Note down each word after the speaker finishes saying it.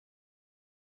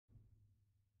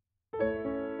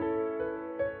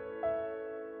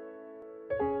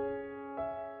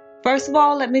First of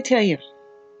all, let me tell you,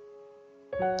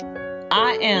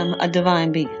 I am a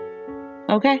divine being.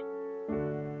 Okay?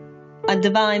 A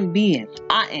divine being.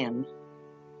 I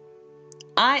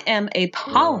am a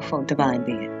powerful divine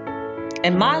being.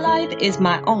 And my life is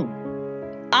my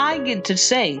own. I get to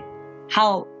say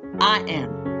how I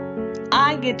am.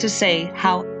 I get to say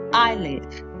how I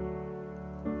live.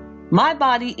 My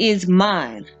body is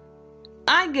mine.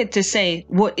 I get to say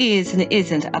what is and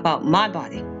isn't about my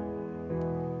body.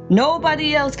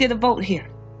 Nobody else get a vote here.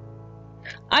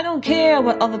 I don't care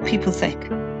what other people think.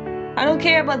 I don't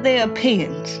care about their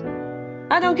opinions.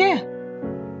 I don't care.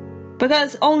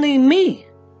 Because only me,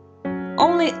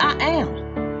 only I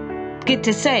am, get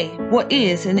to say what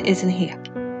is and isn't here.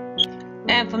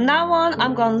 And from now on,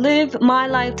 I'm going to live my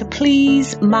life to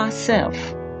please myself.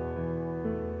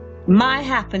 My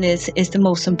happiness is the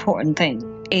most important thing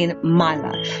in my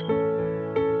life.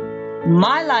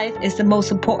 My life is the most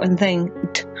important thing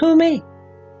to me.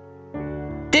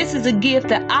 This is a gift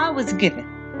that I was given.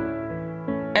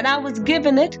 And I was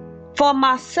given it for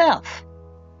myself.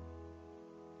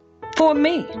 For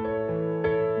me.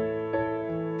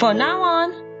 From now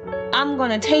on, I'm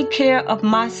going to take care of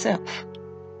myself.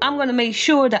 I'm going to make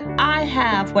sure that I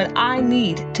have what I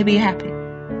need to be happy.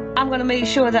 I'm going to make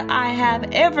sure that I have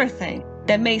everything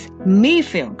that makes me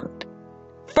feel good.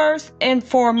 First and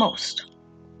foremost.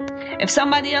 If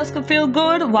somebody else can feel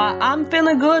good while I'm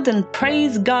feeling good, then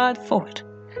praise God for it.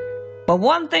 But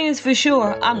one thing is for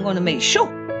sure, I'm going to make sure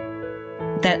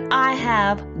that I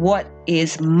have what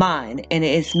is mine and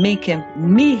it is making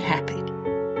me happy.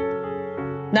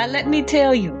 Now let me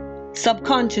tell you,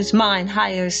 subconscious mind,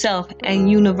 higher self,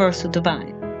 and universal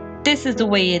divine. This is the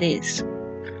way it is.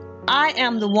 I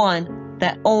am the one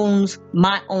that owns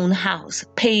my own house,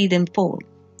 paid in full.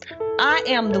 I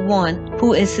am the one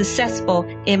who is successful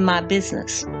in my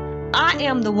business. I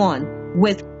am the one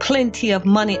with plenty of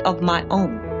money of my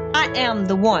own. I am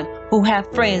the one who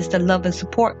have friends that love and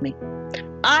support me.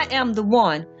 I am the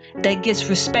one that gets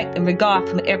respect and regard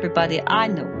from everybody I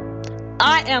know.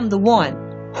 I am the one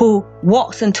who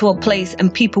walks into a place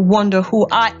and people wonder who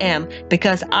I am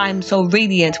because I'm so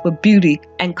radiant with beauty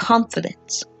and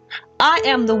confidence. I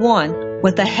am the one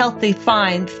with a healthy,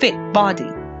 fine, fit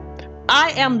body.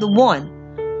 I am the one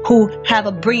who have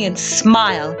a brilliant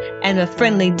smile and a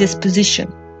friendly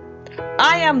disposition.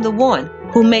 I am the one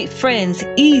who make friends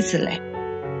easily.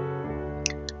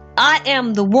 I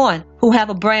am the one who have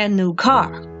a brand new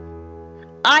car.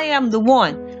 I am the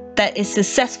one that is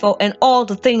successful in all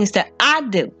the things that I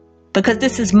do because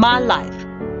this is my life.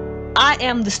 I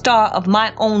am the star of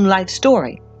my own life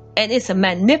story, and it's a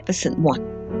magnificent one.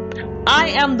 I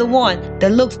am the one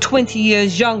that looks 20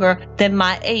 years younger than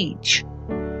my age.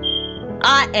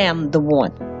 I am the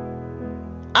one.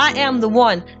 I am the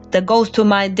one that goes through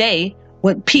my day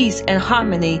with peace and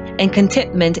harmony and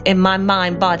contentment in my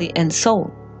mind, body, and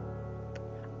soul.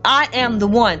 I am the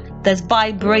one that's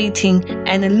vibrating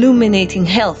and illuminating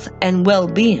health and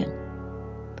well-being.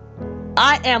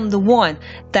 I am the one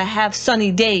that have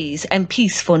sunny days and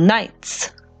peaceful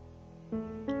nights.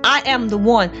 I am the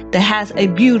one that has a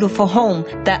beautiful home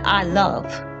that I love.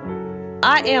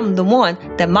 I am the one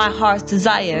that my heart's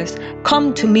desires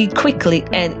come to me quickly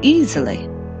and easily.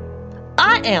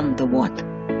 I am the one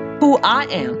who I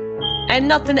am, and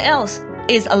nothing else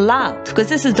is allowed because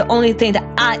this is the only thing that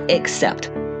I accept.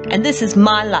 And this is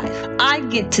my life. I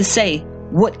get to say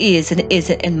what is and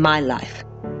isn't in my life.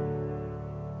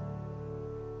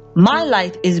 My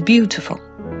life is beautiful.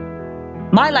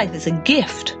 My life is a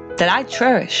gift that I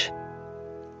cherish.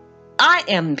 I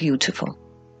am beautiful.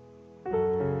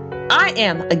 I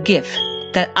am a gift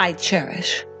that I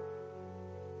cherish.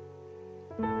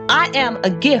 I am a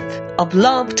gift of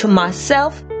love to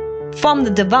myself from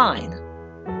the divine.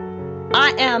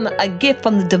 I am a gift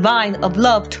from the divine of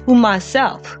love to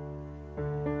myself.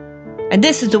 And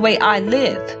this is the way I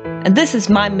live. And this is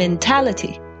my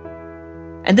mentality.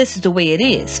 And this is the way it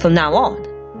is from now on.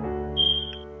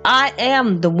 I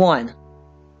am the one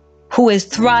who is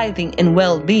thriving in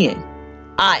well-being.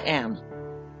 I am.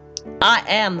 I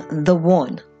am the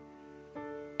one.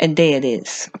 And there it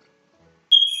is.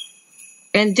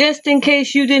 And just in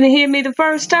case you didn't hear me the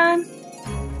first time,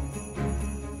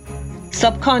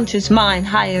 subconscious mind,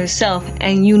 higher self,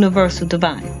 and universal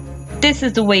divine. This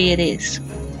is the way it is.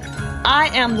 I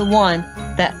am the one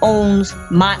that owns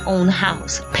my own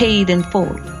house, paid in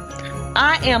full.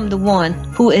 I am the one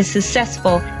who is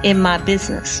successful in my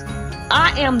business.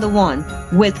 I am the one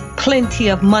with plenty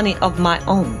of money of my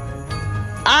own.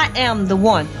 I am the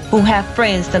one who have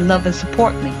friends that love and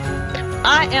support me.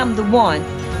 I am the one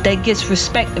that gets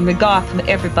respect and regard from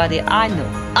everybody I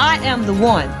know. I am the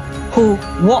one who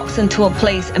walks into a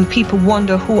place and people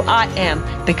wonder who I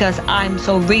am because I'm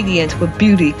so radiant with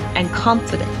beauty and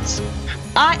confidence.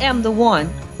 I am the one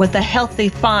with a healthy,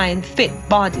 fine, fit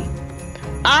body.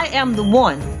 I am the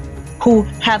one who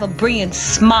have a brilliant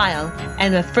smile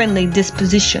and a friendly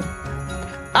disposition.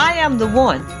 I am the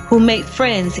one who make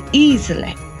friends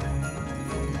easily.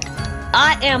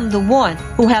 I am the one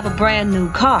who have a brand new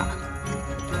car.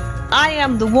 I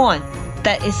am the one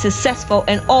that is successful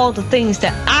in all the things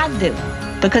that I do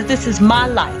because this is my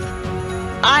life.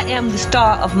 I am the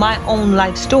star of my own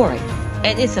life story,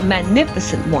 and it's a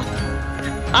magnificent one.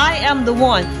 I am the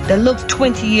one that looks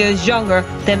 20 years younger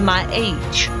than my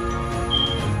age.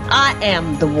 I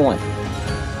am the one.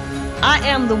 I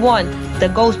am the one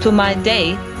that goes through my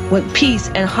day with peace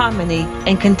and harmony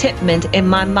and contentment in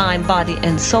my mind, body,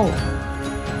 and soul.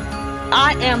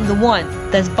 I am the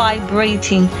one that's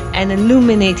vibrating and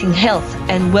illuminating health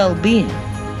and well-being.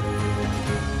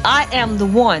 I am the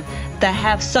one that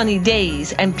have sunny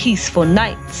days and peaceful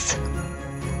nights.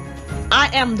 I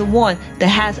am the one that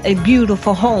has a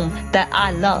beautiful home that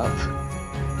I love.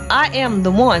 I am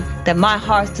the one that my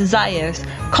heart's desires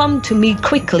come to me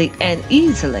quickly and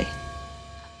easily.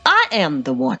 I am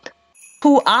the one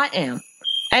who I am,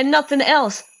 and nothing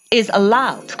else is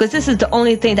allowed because this is the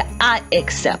only thing that I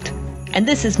accept. And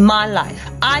this is my life.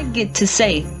 I get to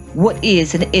say what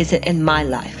is and isn't in my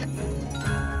life.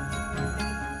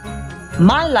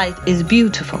 My life is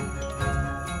beautiful.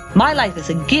 My life is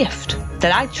a gift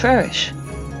that I cherish.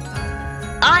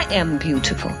 I am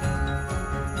beautiful.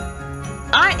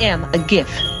 I am a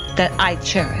gift that I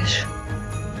cherish.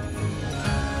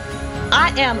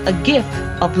 I am a gift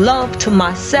of love to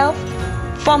myself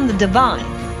from the divine.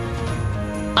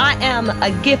 I am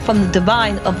a gift from the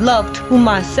divine of love to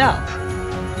myself.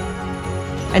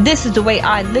 And this is the way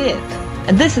I live.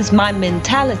 And this is my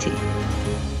mentality.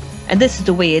 And this is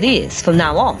the way it is from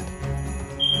now on.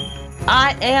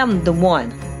 I am the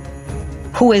one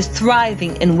who is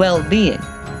thriving in well-being.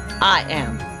 I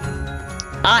am.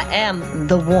 I am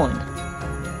the one.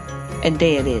 And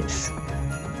there it is.